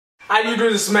I need you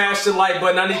to smash the like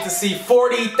button. I need to see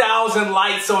 40,000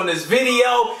 likes on this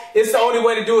video. It's the only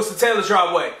way to do it. It's the Tailor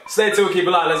Tribe way. Stay tuned, keep it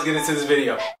locked. Let's get into this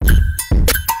video.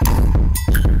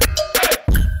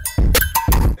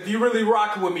 If you really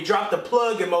rocking with me, drop the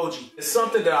plug emoji. It's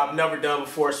something that I've never done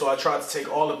before, so I tried to take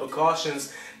all the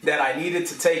precautions that I needed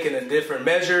to take in the different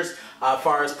measures as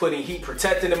far as putting heat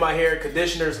protectant in my hair,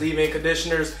 conditioners, leave-in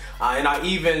conditioners, and I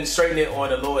even straightened it on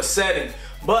the lowest setting.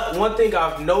 But one thing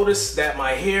I've noticed that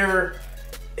my hair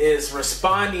is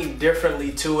responding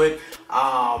differently to it.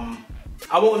 I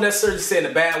won't necessarily say in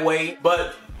a bad way,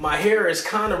 but my hair is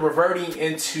kind of reverting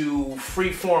into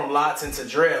free-form lots, into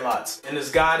dreadlocks, and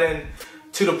it's gotten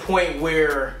to the point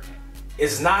where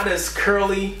it's not as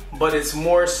curly, but it's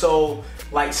more so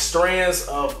like strands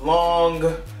of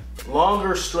longer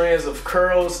strands of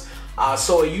curls.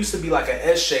 So it used to be like an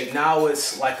S shape. Now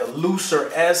it's like a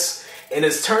looser S, and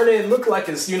it's turning, look like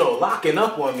it's, you know, locking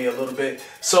up on me a little bit.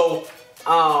 So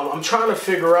I'm trying to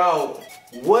figure out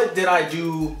what did I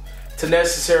do to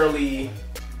necessarily,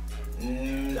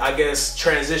 I guess,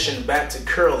 transition back to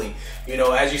curly. You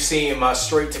know, as you see in my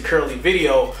straight to curly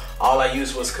video, all I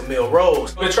used was Camille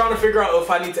Rose. I've been trying to figure out if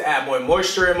I need to add more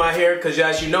moisture in my hair, because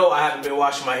as you know, I haven't been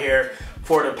washing my hair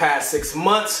for the past 6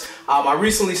 months. I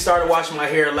recently started washing my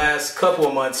hair last couple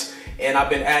of months, and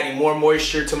I've been adding more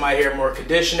moisture to my hair, more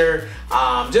conditioner,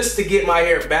 just to get my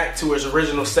hair back to its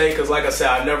original state, because like I said,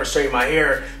 I've never straightened my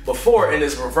hair before, and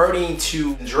it's reverting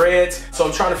to dreads. So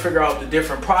I'm trying to figure out the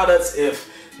different products, if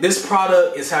this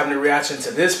product is having a reaction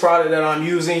to this product that I'm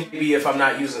using. Maybe if I'm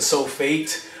not using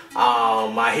sulfate,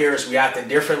 my hair is reacting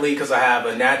differently because I have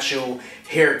a natural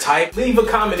hair type. Leave a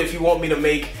comment if you want me to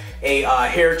make a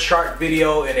hair chart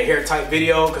video and a hair type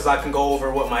video, because I can go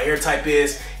over what my hair type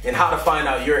is and how to find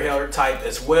out your hair type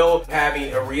as well.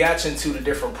 Having a reaction to the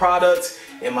different products,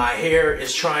 and my hair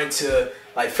is trying to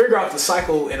like figure out the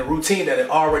cycle and the routine that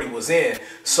it already was in.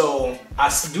 So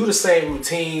I do the same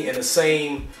routine and the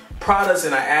same products,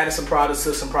 and I added some products,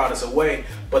 took some products away,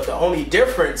 but the only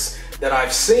difference that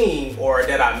I've seen or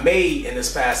that I made in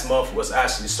this past month was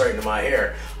actually straightening my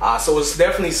hair. So it's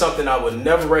definitely something I would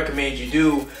never recommend you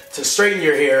do to straighten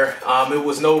your hair. It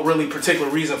was no really particular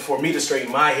reason for me to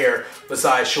straighten my hair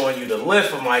besides showing you the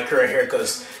length of my current hair,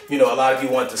 because you know a lot of you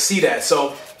want to see that.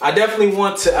 So I definitely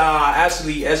want to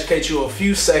actually educate you a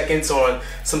few seconds on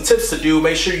some tips to do.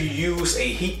 Make sure you use a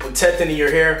heat protectant in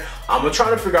your hair. I'm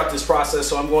trying to figure out this process,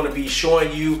 so I'm going to be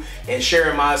showing you and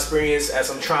sharing my experience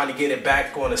as I'm trying to get it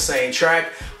back on the same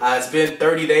track. It's been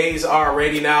 30 days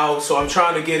already now, so I'm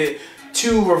trying to get it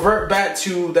to revert back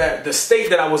to the state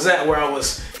that I was at, where I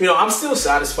was, you know, I'm still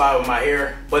satisfied with my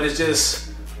hair, but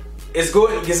it's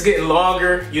getting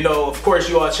longer. You know, of course,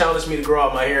 you all challenged me to grow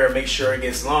out my hair and make sure it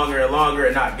gets longer and longer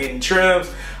and not getting trimmed.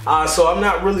 So I'm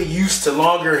not really used to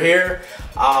longer hair.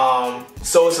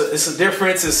 So it's a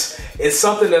difference. It's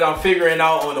something that I'm figuring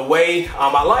out on the way.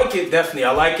 I like it, definitely.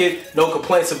 I like it. No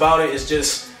complaints about it.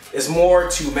 It's more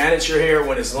to manage your hair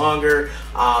when it's longer,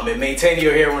 and maintain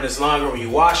your hair when it's longer. When you're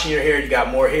washing your hair, you got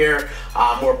more hair,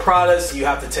 more products. You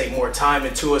have to take more time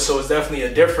into it. So it's definitely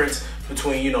a difference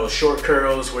between, you know, short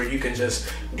curls where you can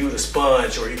just do the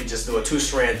sponge, or you can just do a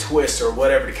 2-strand twist, or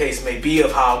whatever the case may be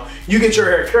of how you get your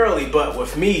hair curly. But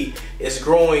with me, it's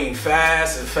growing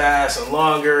fast and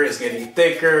longer. It's getting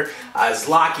thicker. It's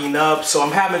locking up. So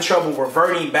I'm having trouble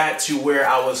reverting back to where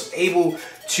I was able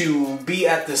to be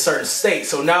at this certain state.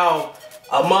 So now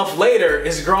a month later,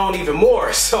 it's grown even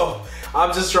more. So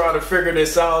I'm just trying to figure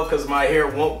this out, because my hair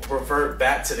won't revert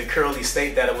back to the curly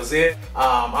state that it was in.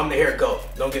 I'm the hair goat,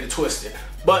 don't get it twisted.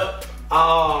 But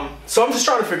so I'm just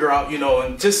trying to figure out, you know,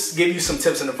 and just give you some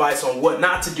tips and advice on what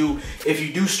not to do if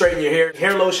you do straighten your hair.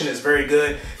 Hair lotion is very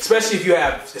good, especially if you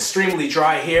have extremely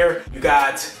dry hair. You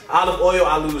got olive oil.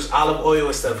 I use olive oil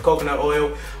instead of coconut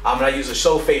oil. And I use a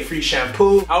sulfate-free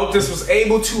shampoo. I hope this was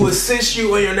able to assist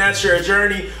you on your natural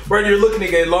journey, whether you're looking to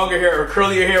get longer hair or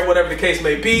curlier hair, whatever the case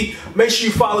may be. Make sure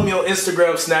you follow me on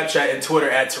Instagram, Snapchat, and Twitter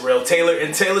at TerrellTailored.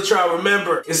 And Tailor Tribe,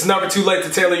 remember, it's never too late to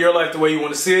tailor your life the way you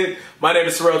want to see it. My name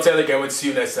is TerrellTailored, and we'll see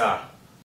you next time.